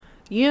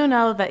You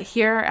know that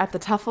here at the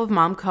Tough Love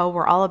Mom Co.,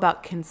 we're all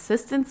about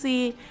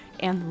consistency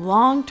and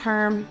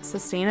long-term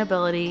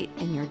sustainability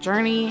in your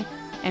journey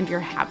and your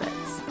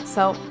habits.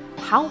 So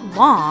how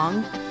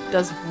long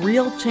does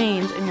real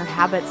change in your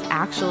habits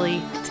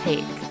actually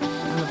take?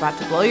 I'm about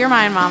to blow your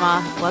mind,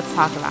 Mama. Let's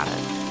talk about it.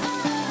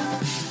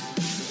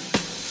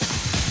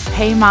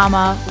 Hey,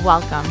 Mama.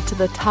 Welcome to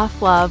the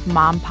Tough Love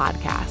Mom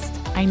Podcast.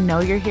 I know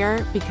you're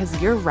here because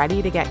you're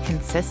ready to get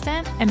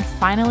consistent and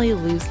finally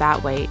lose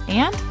that weight,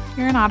 and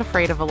you're not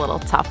afraid of a little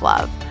tough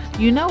love.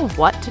 You know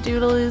what to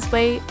do to lose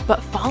weight,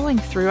 but following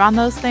through on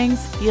those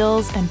things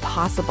feels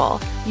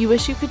impossible. You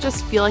wish you could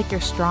just feel like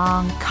your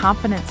strong,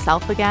 confident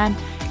self again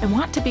and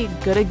want to be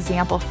a good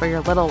example for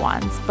your little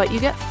ones, but you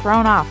get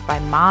thrown off by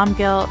mom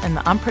guilt and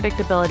the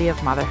unpredictability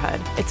of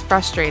motherhood. It's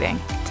frustrating.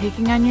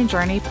 Taking on your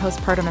journey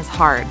postpartum is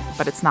hard,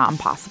 but it's not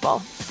impossible.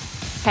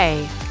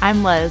 Hey,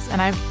 I'm Liz,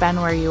 and I've been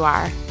where you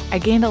are. I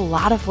gained a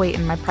lot of weight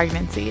in my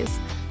pregnancies,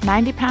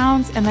 90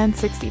 pounds and then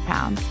 60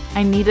 pounds.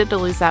 I needed to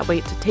lose that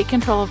weight to take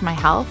control of my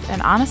health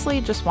and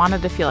honestly just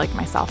wanted to feel like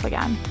myself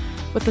again.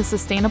 With a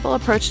sustainable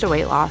approach to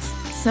weight loss,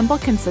 simple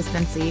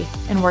consistency,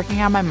 and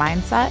working on my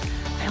mindset,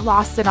 I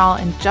lost it all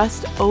in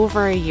just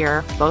over a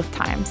year both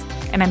times,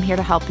 and I'm here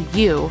to help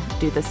you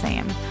do the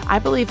same. I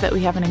believe that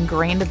we have an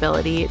ingrained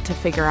ability to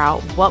figure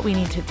out what we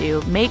need to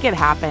do, make it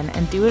happen,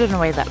 and do it in a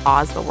way that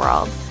awes the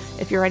world.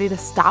 If you're ready to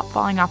stop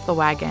falling off the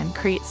wagon,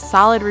 create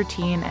solid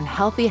routine and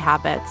healthy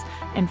habits,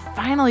 and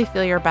finally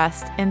feel your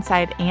best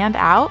inside and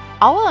out,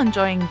 all while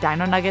enjoying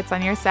dino nuggets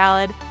on your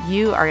salad,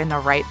 you are in the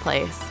right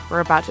place. We're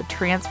about to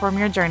transform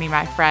your journey,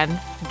 my friend.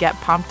 Get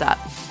pumped up.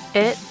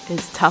 It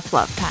is tough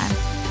love time.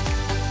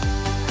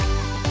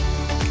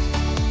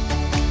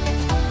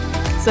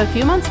 So a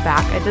few months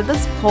back, I did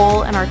this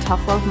poll in our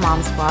Tough Love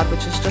Mom Squad,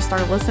 which is just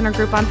our listener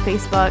group on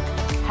Facebook.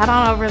 Head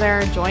on over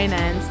there, join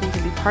in so you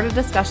can be part of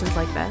discussions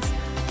like this.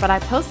 But I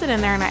posted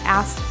in there and I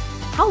asked,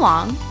 how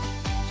long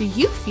do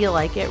you feel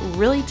like it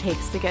really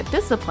takes to get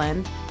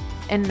disciplined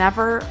and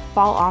never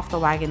fall off the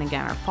wagon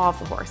again or fall off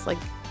the horse? Like,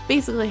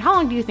 basically, how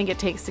long do you think it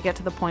takes to get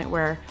to the point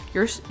where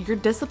you're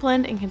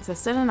disciplined and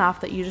consistent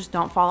enough that you just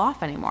don't fall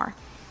off anymore?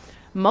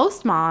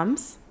 Most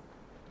moms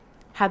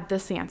had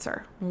this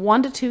answer: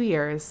 1 to 2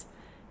 years,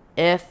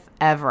 if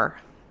ever.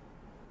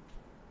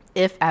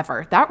 If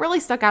ever. That really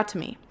stuck out to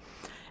me.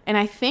 And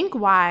I think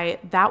why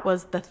that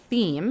was the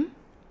theme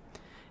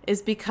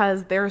is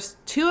because there's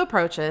two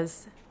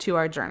approaches to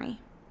our journey.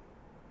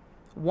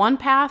 One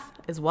path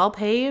is well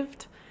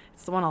paved.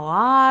 It's the one a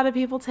lot of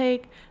people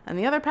take. And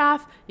the other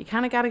path, you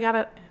kind of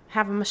gotta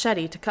have a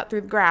machete to cut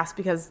through the grass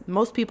because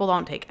most people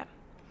don't take it.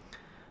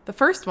 The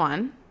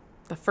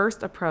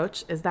first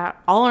approach is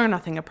that all or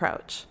nothing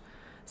approach.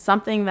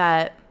 Something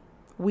that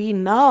we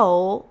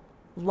know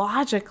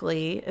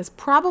logically is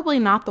probably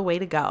not the way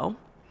to go,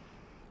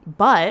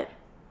 but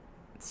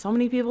so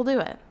many people do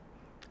it.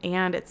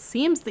 And it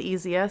seems the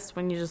easiest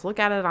when you just look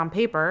at it on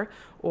paper,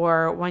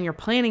 or when your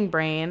planning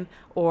brain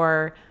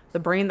or the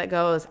brain that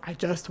goes, I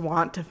just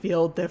want to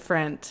feel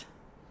different,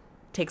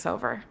 takes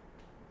over.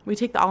 We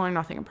take the all or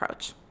nothing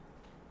approach.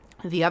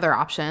 The other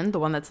option, the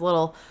one that's a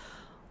little,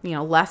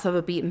 less of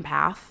a beaten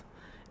path,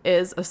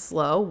 is a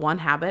slow, one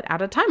habit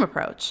at a time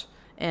approach.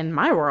 In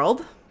my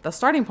world, the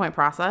starting point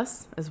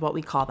process is what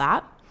we call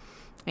that.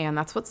 And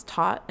that's what's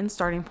taught in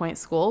Starting Point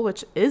School,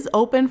 which is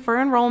open for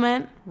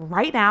enrollment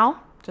right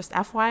now. Just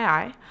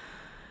FYI.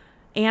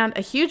 And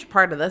a huge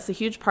part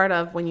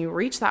of when you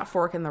reach that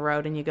fork in the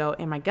road and you go,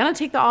 am I going to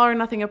take the all or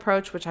nothing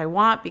approach, which I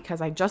want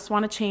because I just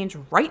want to change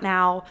right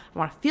now. I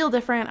want to feel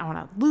different. I want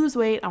to lose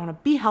weight. I want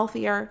to be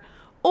healthier.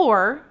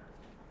 Or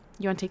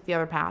you want to take the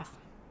other path,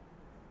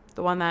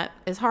 the one that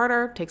is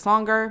harder, takes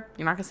longer.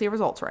 You're not going to see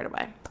results right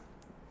away.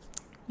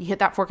 You hit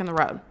that fork in the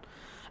road.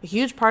 A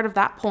huge part of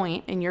that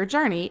point in your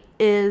journey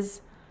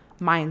is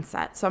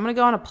mindset. So I'm going to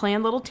go on a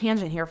planned little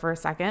tangent here for a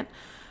second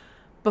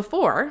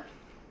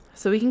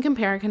so we can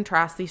compare and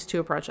contrast these two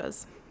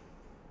approaches.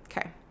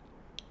 Okay,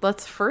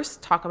 let's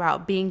first talk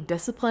about being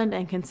disciplined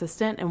and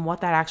consistent and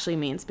what that actually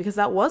means, because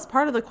that was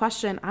part of the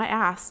question I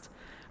asked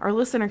our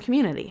listener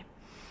community.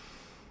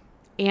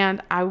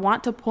 And I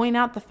want to point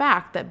out the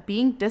fact that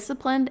being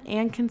disciplined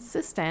and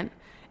consistent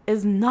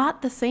is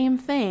not the same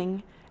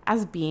thing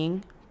as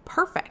being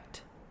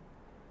perfect.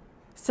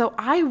 So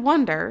I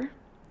wonder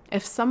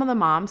if some of the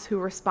moms who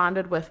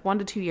responded with 1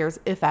 to 2 years,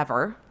 if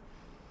ever,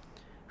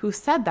 who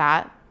said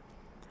that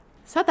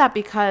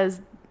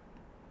because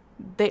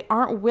they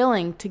aren't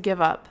willing to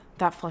give up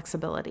that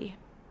flexibility.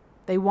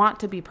 They want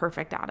to be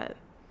perfect at it.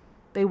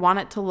 They want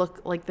it to look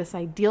like this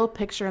ideal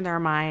picture in their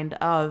mind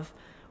of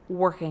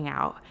working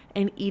out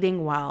and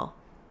eating well.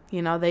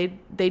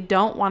 They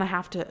don't want to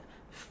have to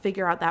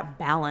figure out that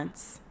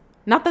balance.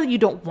 Not that you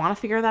don't want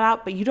to figure that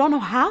out, but you don't know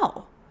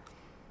how.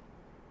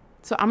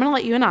 So I'm going to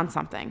let you in on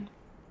something,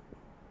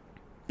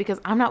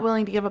 because I'm not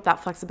willing to give up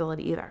that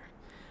flexibility either.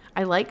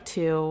 I like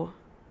to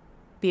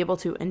be able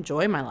to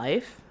enjoy my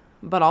life,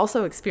 but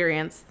also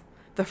experience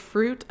the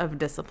fruit of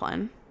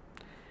discipline,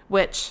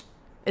 which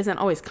isn't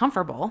always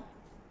comfortable,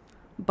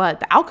 but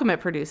the outcome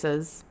it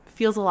produces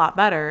feels a lot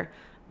better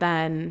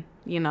than,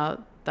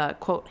 the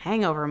quote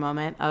hangover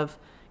moment of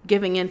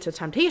giving in to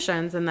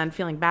temptations and then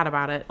feeling bad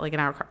about it like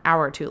an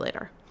hour or two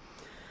later.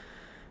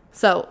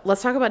 So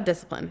let's talk about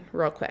discipline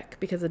real quick,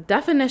 because the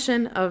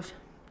definition of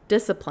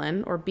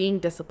discipline or being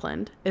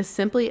disciplined is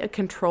simply a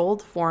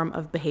controlled form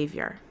of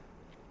behavior.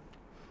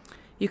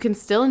 You can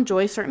still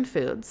enjoy certain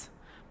foods,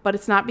 but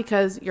it's not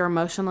because you're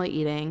emotionally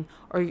eating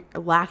or you're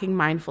lacking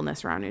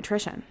mindfulness around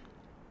nutrition.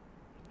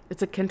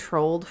 It's a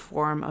controlled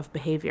form of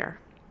behavior,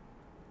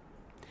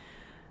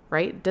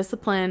 right?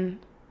 Discipline,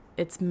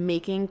 it's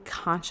making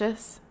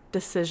conscious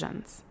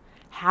decisions,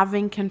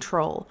 having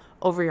control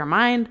over your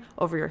mind,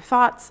 over your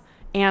thoughts,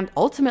 and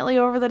ultimately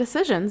over the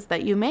decisions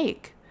that you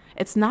make.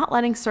 It's not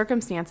letting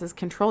circumstances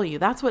control you.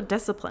 That's what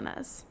discipline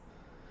is.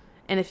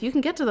 And if you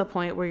can get to the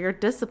point where you're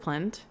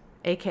disciplined,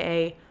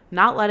 aka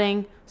not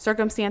letting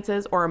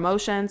circumstances or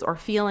emotions or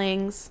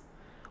feelings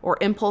or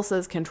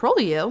impulses control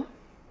you,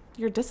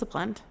 you're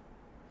disciplined.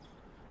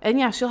 And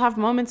yes, you'll have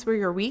moments where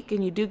you're weak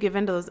and you do give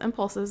in to those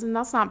impulses, and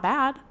that's not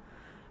bad.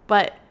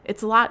 But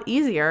it's a lot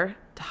easier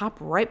to hop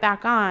right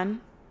back on,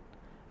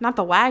 not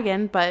the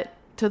wagon, but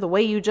to the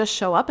way you just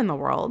show up in the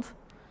world,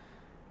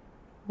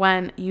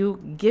 when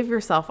you give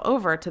yourself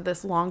over to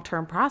this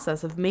long-term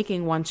process of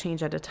making one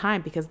change at a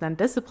time, because then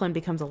discipline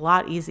becomes a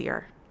lot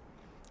easier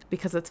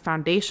because it's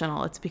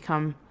foundational. It's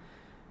become,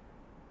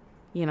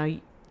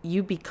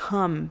 you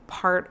become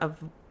part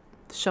of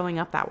showing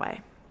up that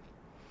way.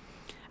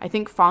 I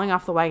think falling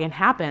off the wagon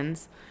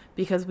happens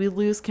because we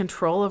lose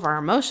control of our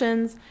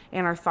emotions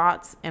and our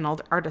thoughts and all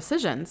our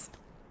decisions.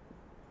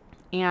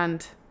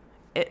 And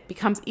it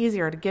becomes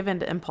easier to give in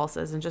to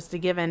impulses and just to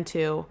give in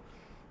to,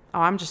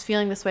 I'm just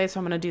feeling this way, so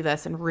I'm going to do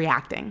this, and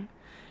reacting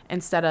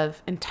instead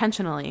of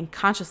intentionally and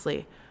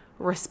consciously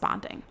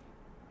responding.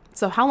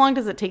 So how long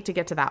does it take to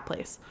get to that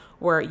place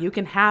where you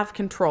can have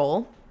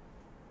control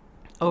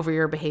over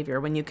your behavior,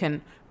 when you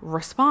can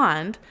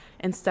respond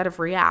instead of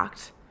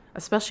react,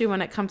 especially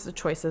when it comes to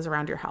choices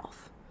around your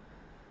health?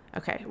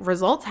 Okay,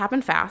 results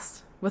happen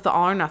fast with the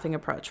all or nothing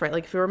approach, right?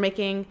 Like if you were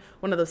making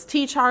one of those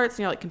T charts and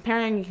you're like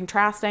comparing and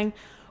contrasting,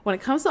 when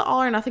it comes to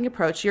all or nothing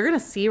approach, you're going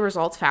to see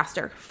results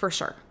faster for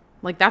sure.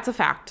 Like that's a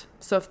fact.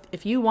 So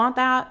if you want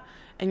that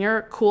and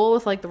you're cool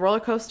with like the roller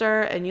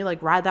coaster and you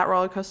like ride that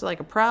roller coaster like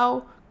a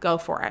pro, go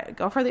for it.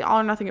 Go for the all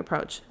or nothing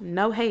approach.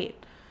 No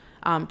hate.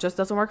 Just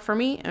doesn't work for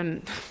me.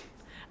 And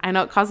I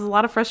know it causes a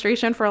lot of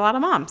frustration for a lot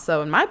of moms.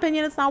 So in my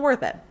opinion, it's not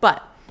worth it.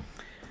 But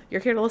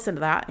you're here to listen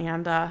to that.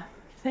 And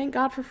thank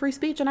God for free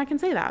speech. And I can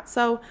say that.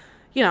 So,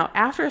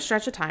 after a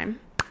stretch of time,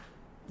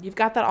 you've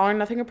got that all or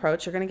nothing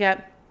approach. You're going to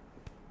get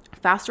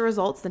faster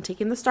results than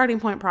taking the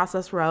starting point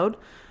process road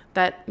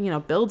that,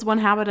 builds one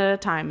habit at a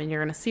time, and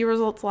you're going to see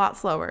results a lot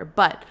slower.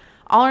 But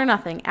all or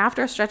nothing,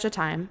 after a stretch of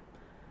time,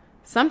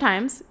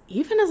 sometimes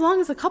even as long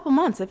as a couple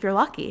months, if you're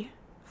lucky,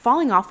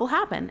 falling off will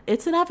happen.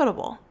 It's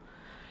inevitable.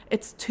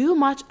 It's too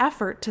much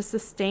effort to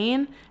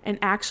sustain and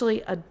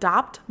actually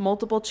adopt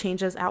multiple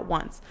changes at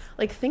once.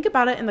 Like think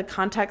about it in the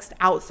context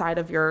outside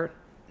of your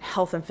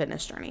health and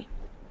fitness journey.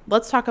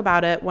 Let's talk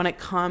about it when it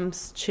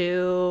comes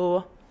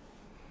to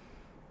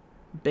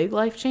big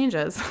life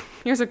changes.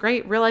 Here's a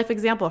great real life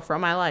example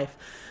from my life.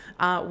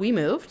 We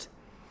moved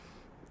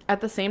at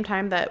the same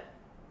time that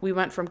we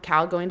went from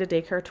Cal going to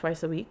daycare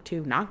twice a week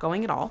to not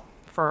going at all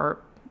for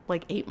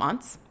like 8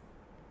 months.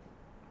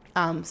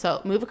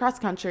 So move across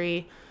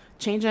country,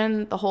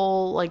 changing the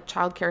whole like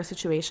childcare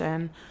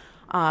situation,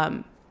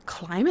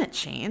 climate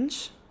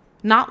change,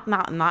 not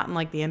in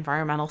like the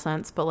environmental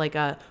sense, but like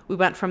we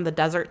went from the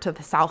desert to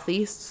the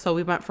southeast. So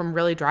we went from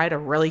really dry to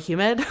really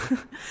humid.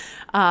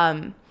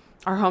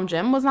 Our home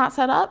gym was not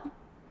set up.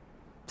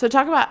 So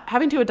talk about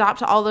having to adapt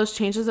to all those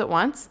changes at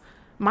once.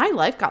 My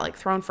life got like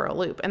thrown for a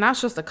loop, and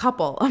that's just a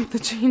couple of the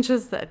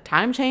changes. That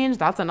time change,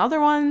 that's another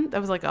one. That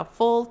was like a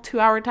full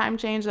 2-hour time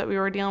change that we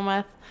were dealing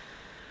with.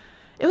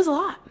 It was a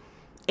lot,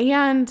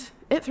 and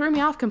it threw me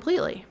off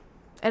completely.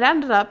 It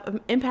ended up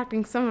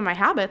impacting some of my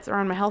habits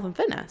around my health and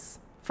fitness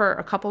for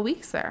a couple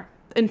weeks there.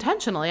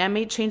 Intentionally, I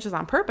made changes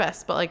on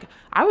purpose, but like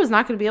I was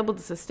not going to be able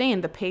to sustain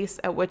the pace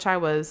at which I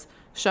was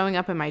showing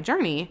up in my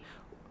journey,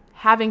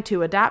 having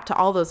to adapt to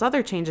all those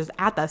other changes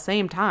at the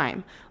same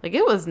time. Like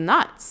it was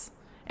nuts.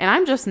 And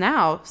I'm just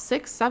now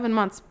 6-7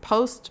 months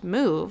post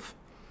move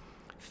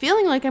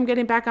feeling like I'm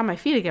getting back on my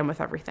feet again with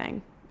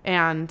everything,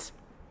 and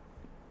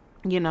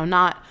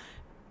not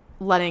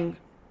letting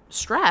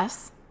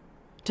stress,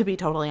 to be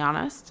totally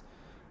honest,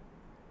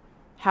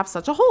 have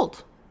such a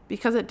hold,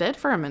 because it did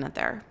for a minute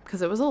there,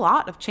 because it was a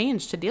lot of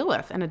change to deal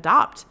with and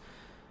adapt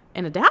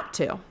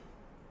to.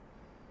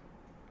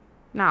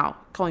 Now,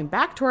 going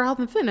back to our health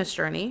and fitness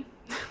journey,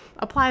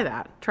 apply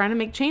that, trying to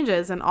make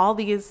changes in all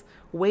these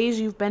ways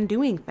you've been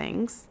doing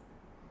things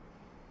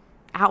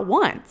at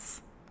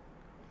once.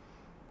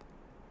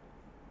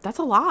 That's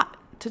a lot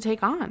to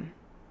take on.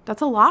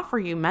 That's a lot for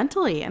you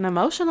mentally and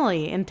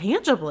emotionally and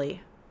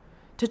tangibly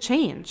to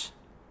change.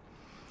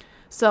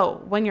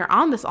 So when you're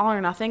on this all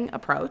or nothing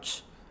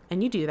approach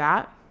and you do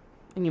that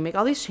and you make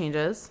all these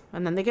changes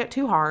and then they get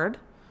too hard,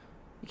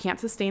 you can't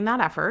sustain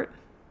that effort,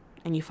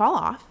 and you fall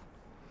off.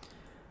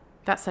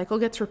 That cycle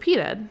gets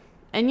repeated.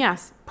 And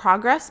yes,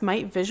 progress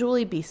might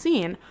visually be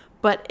seen,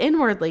 but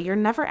inwardly, you're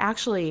never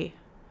actually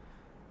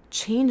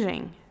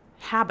changing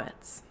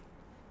habits.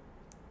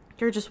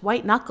 You're just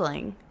white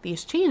knuckling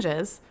these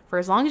changes for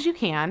as long as you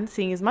can,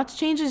 seeing as much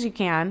change as you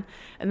can,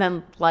 and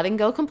then letting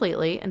go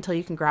completely until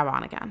you can grab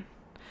on again.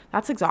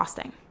 That's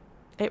exhausting.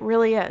 It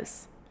really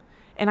is.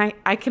 And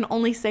I can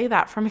only say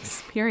that from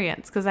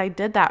experience because I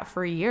did that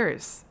for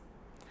years.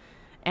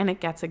 And it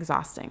gets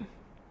exhausting.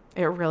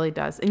 It really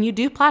does. And you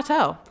do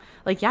plateau.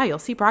 Like, yeah, you'll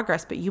see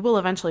progress, but you will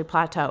eventually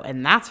plateau.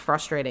 And that's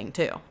frustrating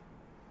too.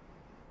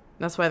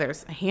 That's why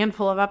there's a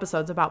handful of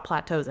episodes about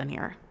plateaus in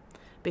here,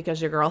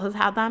 because your girl has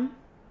had them.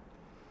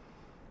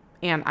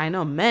 And I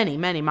know many,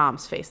 many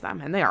moms face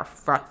them, and they are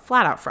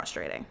flat out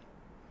frustrating.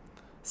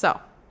 So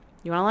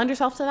you want to lend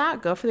yourself to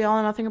that? Go for the all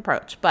or nothing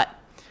approach, but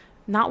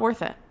not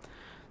worth it.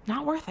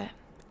 Not worth it,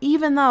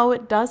 even though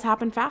it does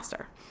happen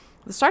faster.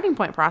 The starting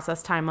point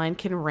process timeline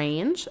can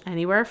range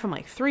anywhere from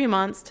like 3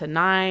 months to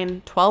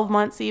 9, 12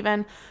 months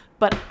even.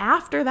 But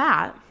after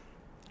that,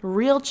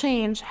 real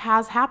change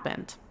has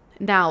happened.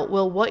 Now,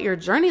 will what your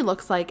journey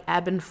looks like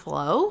ebb and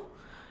flow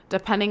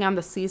depending on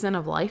the season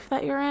of life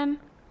that you're in?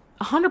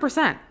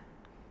 100%.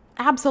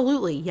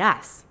 Absolutely,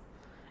 yes.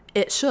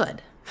 It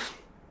should.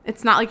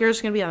 It's not like you're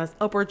just going to be on this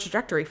upward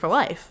trajectory for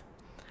life.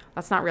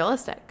 That's not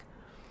realistic.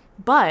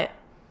 But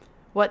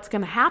what's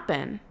going to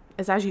happen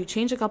is as you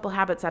change a couple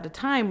habits at a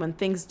time, when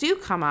things do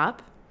come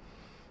up,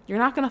 you're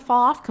not going to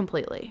fall off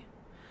completely.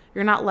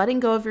 You're not letting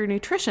go of your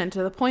nutrition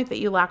to the point that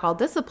you lack all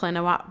discipline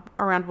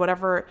around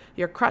whatever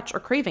your crutch or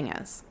craving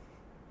is.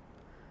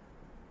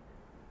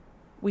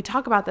 We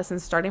talk about this in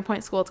Starting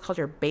Point School. It's called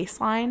your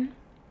baseline,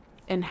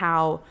 and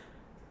how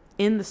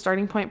in the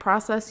starting point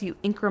process, you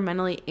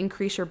incrementally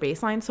increase your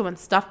baseline. So when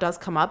stuff does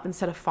come up,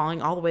 instead of falling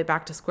all the way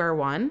back to square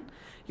one,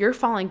 you're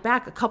falling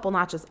back a couple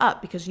notches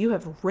up because you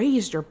have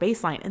raised your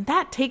baseline. And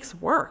that takes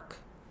work.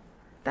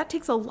 That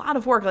takes a lot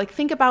of work. Like,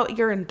 think about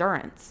your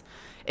endurance.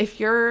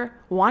 If you're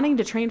wanting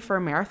to train for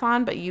a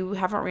marathon, but you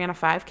haven't ran a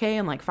 5K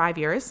in like 5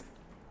 years,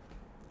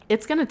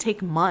 it's going to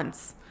take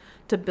months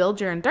to build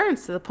your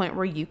endurance to the point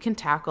where you can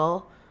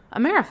tackle a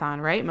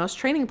marathon, right? Most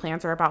training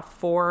plans are about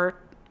 4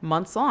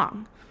 months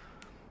long.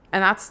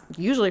 And that's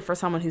usually for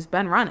someone who's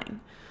been running.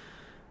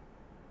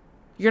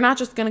 You're not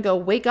just going to go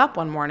wake up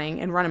one morning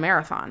and run a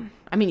marathon.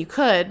 I mean, you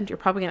could. You're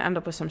probably going to end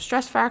up with some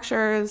stress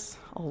fractures,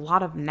 a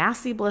lot of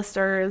nasty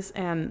blisters,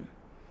 and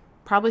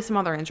probably some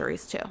other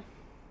injuries too.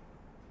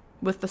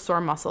 With the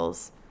sore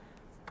muscles,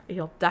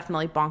 you'll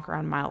definitely bonk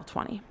around mile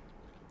 20.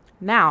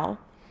 Now,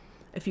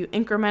 if you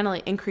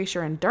incrementally increase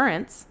your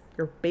endurance,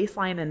 your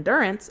baseline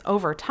endurance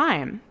over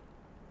time,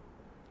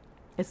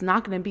 it's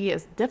not going to be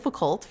as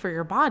difficult for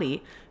your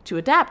body to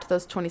adapt to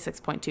those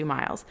 26.2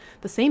 miles.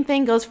 The same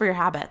thing goes for your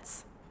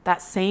habits.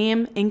 That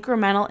same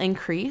incremental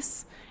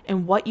increase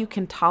in what you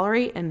can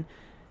tolerate and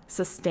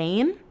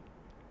sustain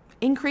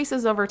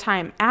increases over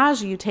time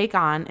as you take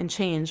on and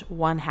change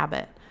one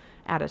habit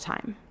at a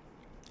time.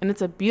 And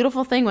it's a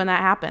beautiful thing when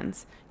that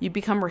happens. You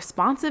become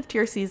responsive to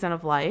your season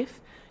of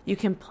life. You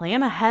can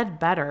plan ahead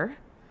better.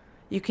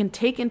 You can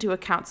take into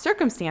account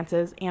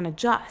circumstances and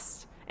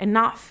adjust and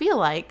not feel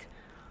like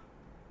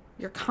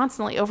you're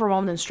constantly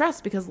overwhelmed and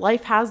stressed because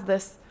life has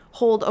this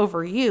hold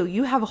over you.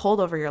 You have a hold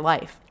over your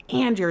life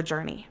and your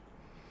journey.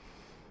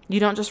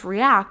 You don't just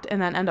react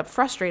and then end up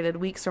frustrated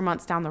weeks or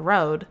months down the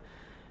road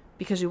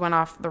because you went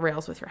off the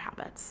rails with your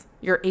habits.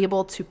 You're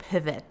able to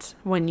pivot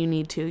when you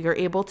need to. You're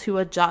able to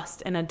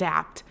adjust and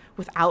adapt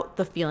without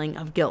the feeling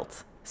of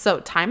guilt. So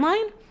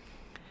timeline?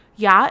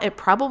 Yeah, it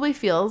probably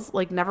feels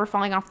like never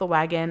falling off the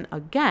wagon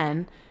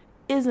again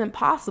isn't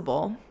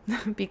possible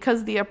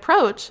because the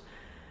approach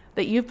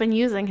that you've been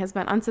using has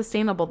been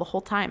unsustainable the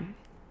whole time.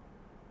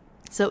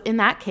 So in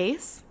that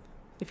case,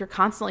 if you're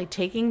constantly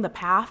taking the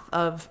path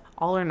of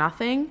all or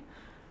nothing,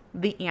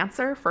 the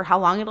answer for how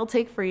long it'll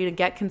take for you to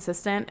get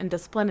consistent and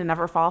disciplined and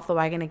never fall off the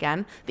wagon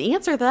again, the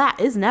answer to that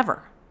is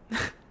never.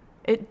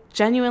 It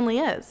genuinely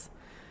is.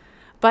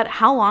 But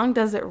how long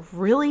does it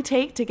really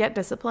take to get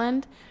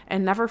disciplined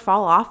and never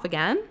fall off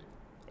again?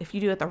 If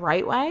you do it the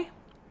right way,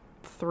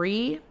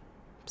 3,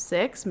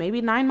 6,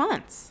 maybe 9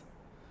 months.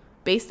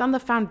 Based on the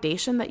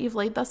foundation that you've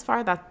laid thus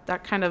far,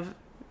 that kind of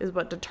is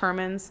what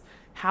determines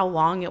how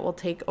long it will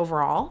take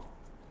overall.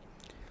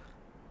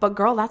 But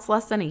girl, that's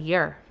less than a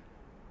year.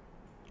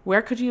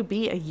 Where could you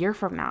be a year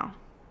from now?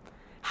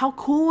 How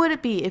cool would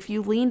it be if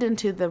you leaned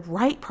into the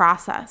right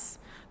process,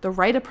 the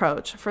right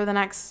approach for the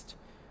next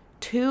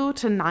 2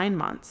 to 9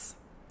 months,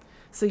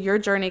 so your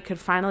journey could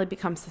finally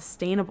become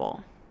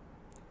sustainable?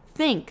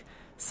 Think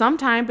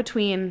sometime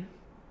between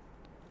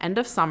end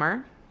of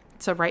summer,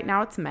 so right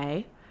now it's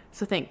May,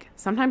 so think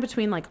sometime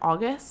between like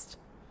August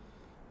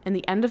and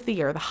the end of the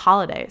year, the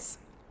holidays,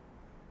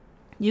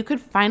 you could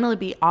finally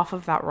be off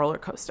of that roller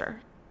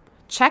coaster,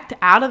 checked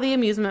out of the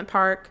amusement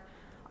park,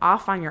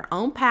 off on your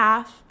own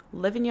path,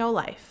 living your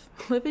life,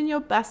 living your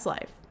best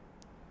life,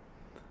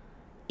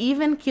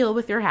 even keel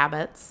with your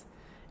habits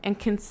and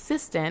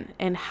consistent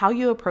in how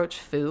you approach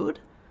food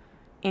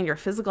and your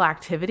physical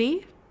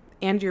activity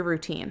and your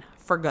routine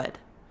for good.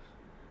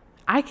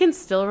 I can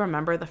still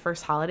remember the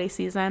first holiday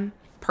season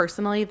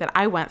personally that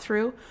I went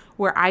through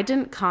where I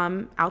didn't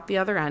come out the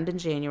other end in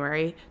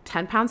January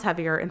 10 pounds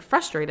heavier and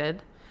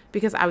frustrated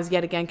because I was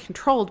yet again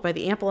controlled by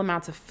the ample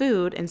amounts of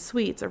food and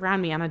sweets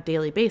around me on a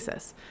daily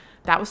basis.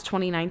 That was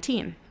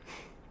 2019.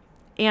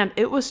 And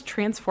it was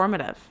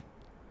transformative.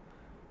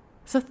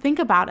 So think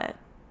about it.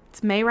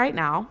 It's May right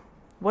now.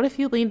 What if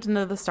you leaned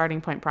into the starting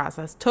point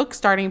process, took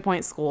starting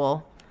point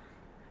school,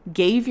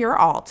 gave your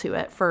all to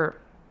it for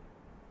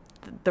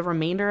the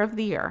remainder of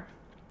the year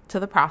to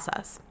the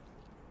process?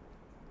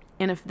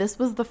 And if this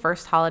was the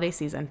first holiday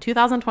season,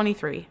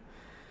 2023,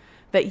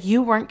 that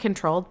you weren't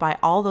controlled by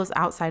all those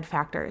outside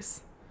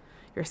factors,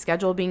 your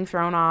schedule being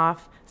thrown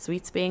off,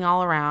 sweets being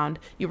all around,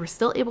 you were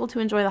still able to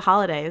enjoy the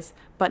holidays,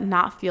 but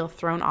not feel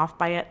thrown off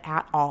by it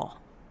at all.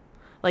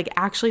 Like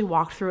actually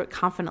walk through it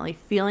confidently,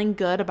 feeling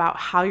good about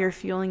how you're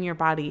fueling your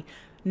body,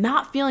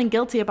 not feeling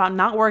guilty about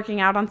not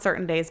working out on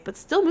certain days, but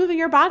still moving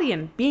your body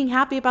and being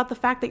happy about the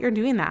fact that you're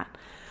doing that.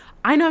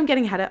 I know I'm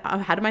getting ahead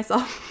of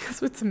myself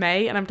because it's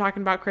May and I'm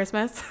talking about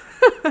Christmas.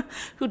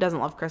 Who doesn't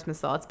love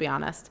Christmas though, let's be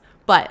honest.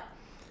 But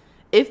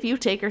if you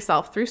take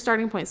yourself through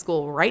starting point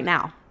school right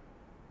now,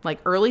 like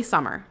early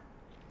summer,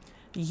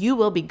 you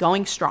will be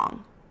going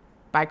strong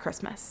by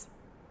Christmas,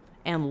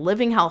 and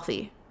living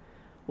healthy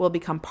will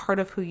become part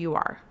of who you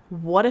are.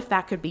 What if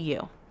that could be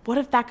you? What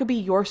if that could be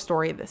your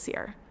story this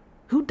year?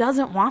 Who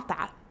doesn't want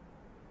that?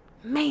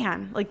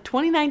 Man, like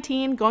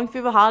 2019, going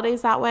through the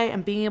holidays that way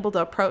and being able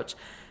to approach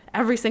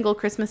every single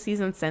Christmas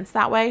season since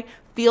that way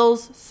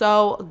feels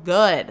so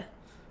good.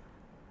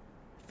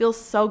 Feels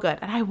so good.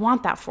 And I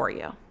want that for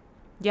you.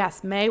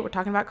 Yes, May, we're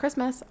talking about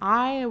Christmas.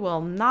 I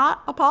will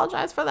not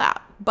apologize for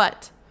that.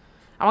 But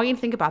I want you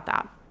to think about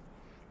that.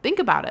 Think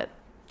about it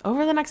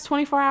over the next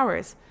 24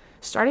 hours.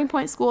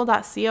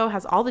 StartingPointSchool.co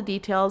has all the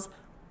details.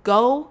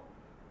 Go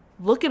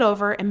look it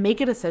over and make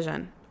a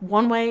decision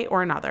one way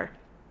or another.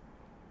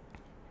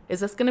 Is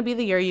this going to be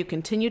the year you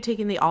continue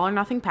taking the all or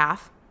nothing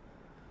path?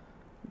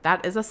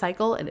 That is a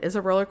cycle. It is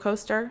a roller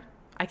coaster.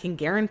 I can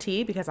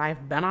guarantee, because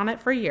I've been on it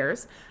for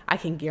years, I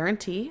can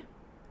guarantee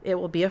it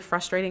will be a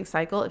frustrating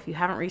cycle. If you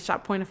haven't reached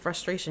that point of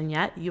frustration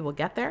yet, you will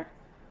get there.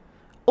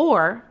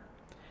 Or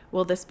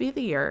will this be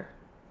the year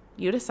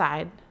you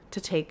decide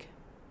to take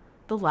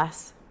the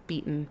less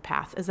beaten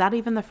path? Is that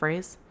even the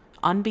phrase?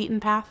 Unbeaten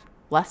path?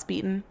 Less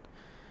beaten?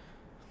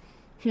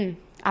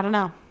 I don't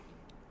know.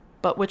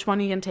 But which one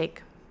are you going to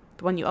take?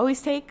 The one you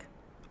always take,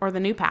 or the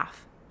new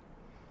path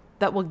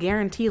that will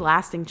guarantee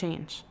lasting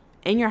change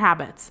in your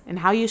habits and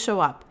how you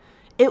show up?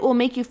 It will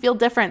make you feel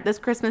different this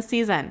Christmas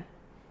season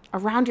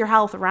around your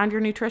health, around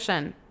your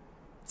nutrition.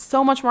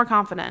 So much more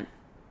confident.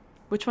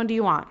 Which one do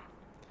you want?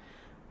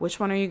 Which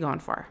one are you going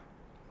for?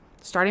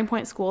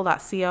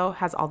 StartingPointSchool.co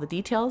has all the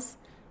details.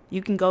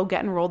 You can go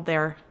get enrolled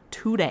there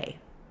today.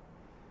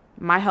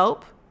 My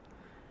hope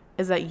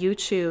is that you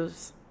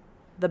choose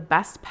the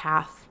best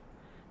path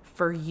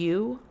for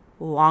you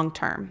long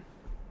term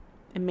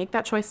and make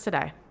that choice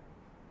today.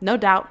 No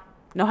doubt,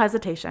 no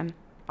hesitation.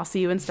 I'll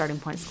see you in Starting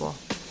Point School.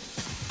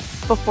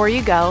 Before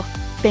you go,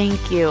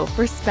 thank you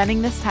for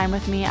spending this time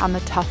with me on the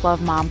Tough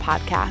Love Mom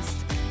podcast.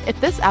 If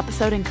this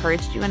episode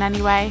encouraged you in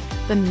any way,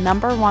 the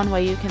number one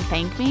way you can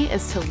thank me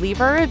is to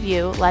leave a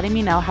review letting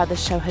me know how the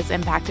show has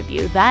impacted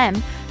you.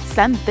 Then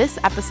send this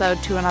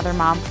episode to another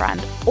mom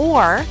friend,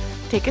 or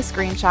take a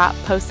screenshot,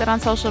 post it on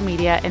social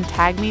media, and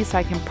tag me so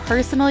I can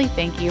personally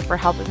thank you for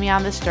helping me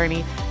on this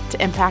journey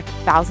to impact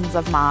thousands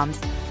of moms.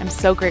 I'm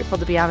so grateful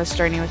to be on this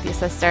journey with you,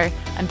 sister.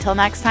 Until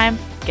next time,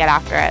 get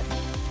after it.